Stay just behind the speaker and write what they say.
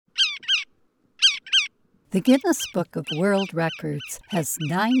The Guinness Book of World Records has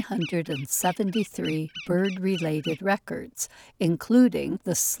 973 bird-related records, including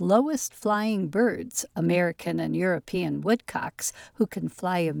the slowest flying birds, American and European woodcocks, who can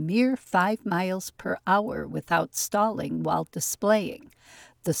fly a mere 5 miles per hour without stalling while displaying,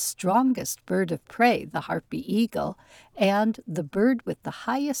 the strongest bird of prey, the harpy eagle, and the bird with the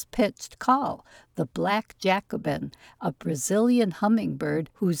highest pitched call, the black Jacobin, a Brazilian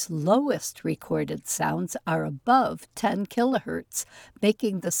hummingbird whose lowest recorded sounds are above 10 kilohertz,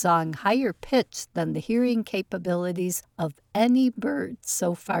 making the song higher pitched than the hearing capabilities of any bird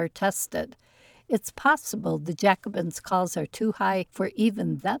so far tested. It's possible the Jacobin's calls are too high for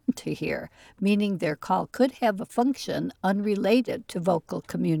even them to hear, meaning their call could have a function unrelated to vocal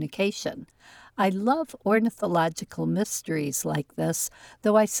communication. I love ornithological mysteries like this,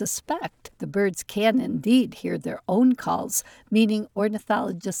 though I suspect the birds can indeed hear their own calls, meaning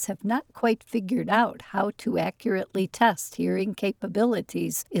ornithologists have not quite figured out how to accurately test hearing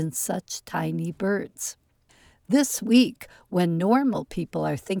capabilities in such tiny birds. This week, when normal people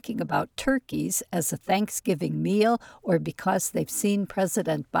are thinking about turkeys as a Thanksgiving meal or because they've seen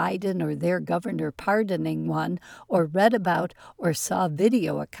President Biden or their governor pardoning one, or read about or saw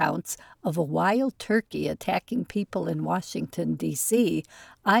video accounts of a wild turkey attacking people in Washington, D.C.,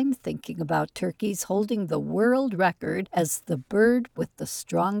 I'm thinking about turkeys holding the world record as the bird with the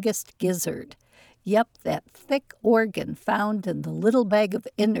strongest gizzard. Yep, that thick organ found in the little bag of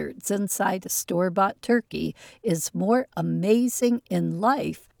innards inside a store-bought turkey is more amazing in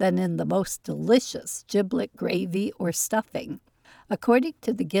life than in the most delicious giblet gravy or stuffing. According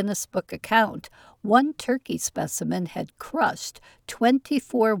to the Guinness Book account, one turkey specimen had crushed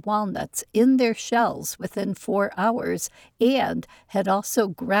 24 walnuts in their shells within 4 hours and had also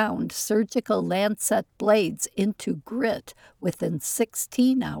ground surgical lancet blades into grit within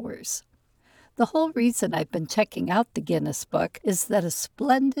 16 hours. The whole reason I've been checking out the Guinness Book is that a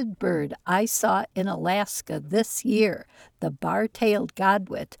splendid bird I saw in Alaska this year, the bar-tailed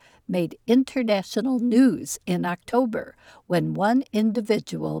godwit, made international news in October when one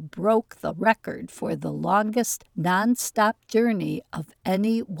individual broke the record for the longest nonstop journey of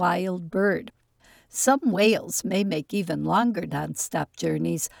any wild bird. Some whales may make even longer nonstop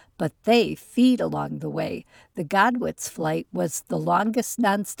journeys, but they feed along the way. The godwit's flight was the longest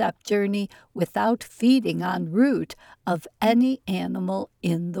nonstop journey without feeding en route of any animal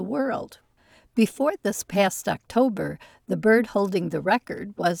in the world. Before this past October, the bird holding the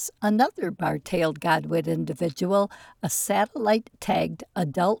record was another bar-tailed godwit individual, a satellite-tagged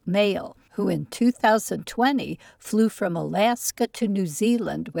adult male, who in 2020 flew from Alaska to New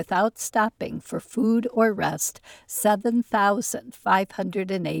Zealand without stopping for food or rest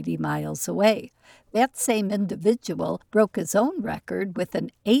 7,580 miles away. That same individual broke his own record with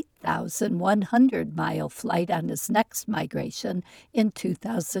an 8,100-mile flight on his next migration in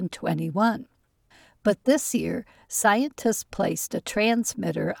 2021. But this year, scientists placed a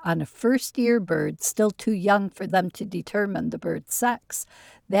transmitter on a first-year bird still too young for them to determine the bird's sex.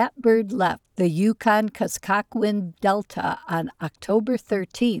 That bird left the Yukon-Kuskokwim Delta on October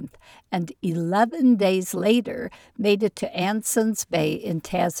 13th and 11 days later made it to Anson's Bay in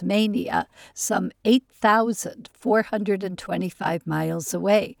Tasmania, some 8,425 miles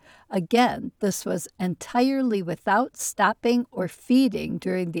away. Again, this was entirely without stopping or feeding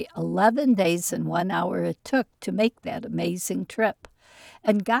during the 11 days and 1 hour it took to make that amazing trip.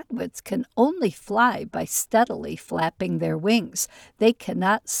 And godwits can only fly by steadily flapping their wings. They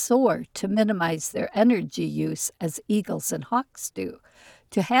cannot soar to minimize their energy use as eagles and hawks do.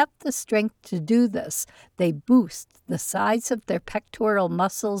 To have the strength to do this, they boost the size of their pectoral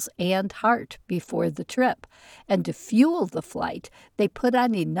muscles and heart before the trip. And to fuel the flight, they put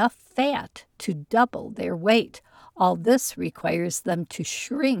on enough fat to double their weight. All this requires them to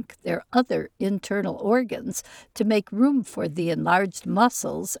shrink their other internal organs to make room for the enlarged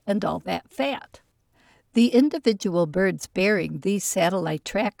muscles and all that fat. The individual birds bearing these satellite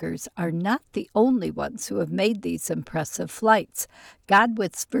trackers are not the only ones who have made these impressive flights.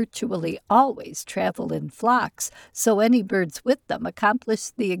 Godwits virtually always travel in flocks, so any birds with them accomplish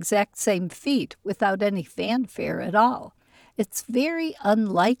the exact same feat without any fanfare at all. It's very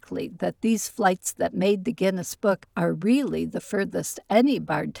unlikely that these flights that made the Guinness Book are really the furthest any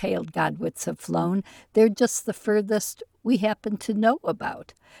bar-tailed godwits have flown. They're just the furthest we happen to know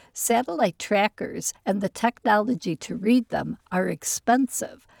about. Satellite trackers and the technology to read them are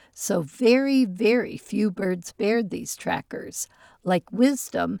expensive, so very, very few birds bear these trackers. Like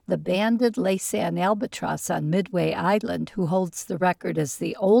Wisdom, the banded Laysan albatross on Midway Island, who holds the record as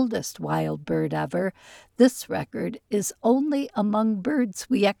the oldest wild bird ever, this record is only among birds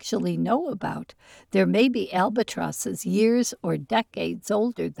we actually know about. There may be albatrosses years or decades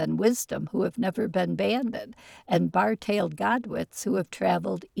older than Wisdom who have never been banded, and bar-tailed godwits who have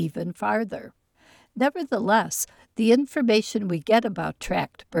traveled even farther. Nevertheless, the information we get about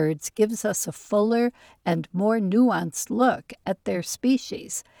tracked birds gives us a fuller and more nuanced look at their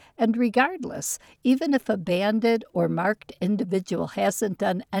species. And regardless, even if a banded or marked individual hasn't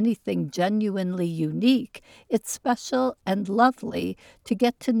done anything genuinely unique, it's special and lovely to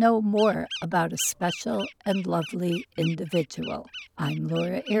get to know more about a special and lovely individual. I'm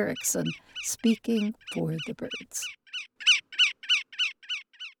Laura Erickson, speaking for the birds.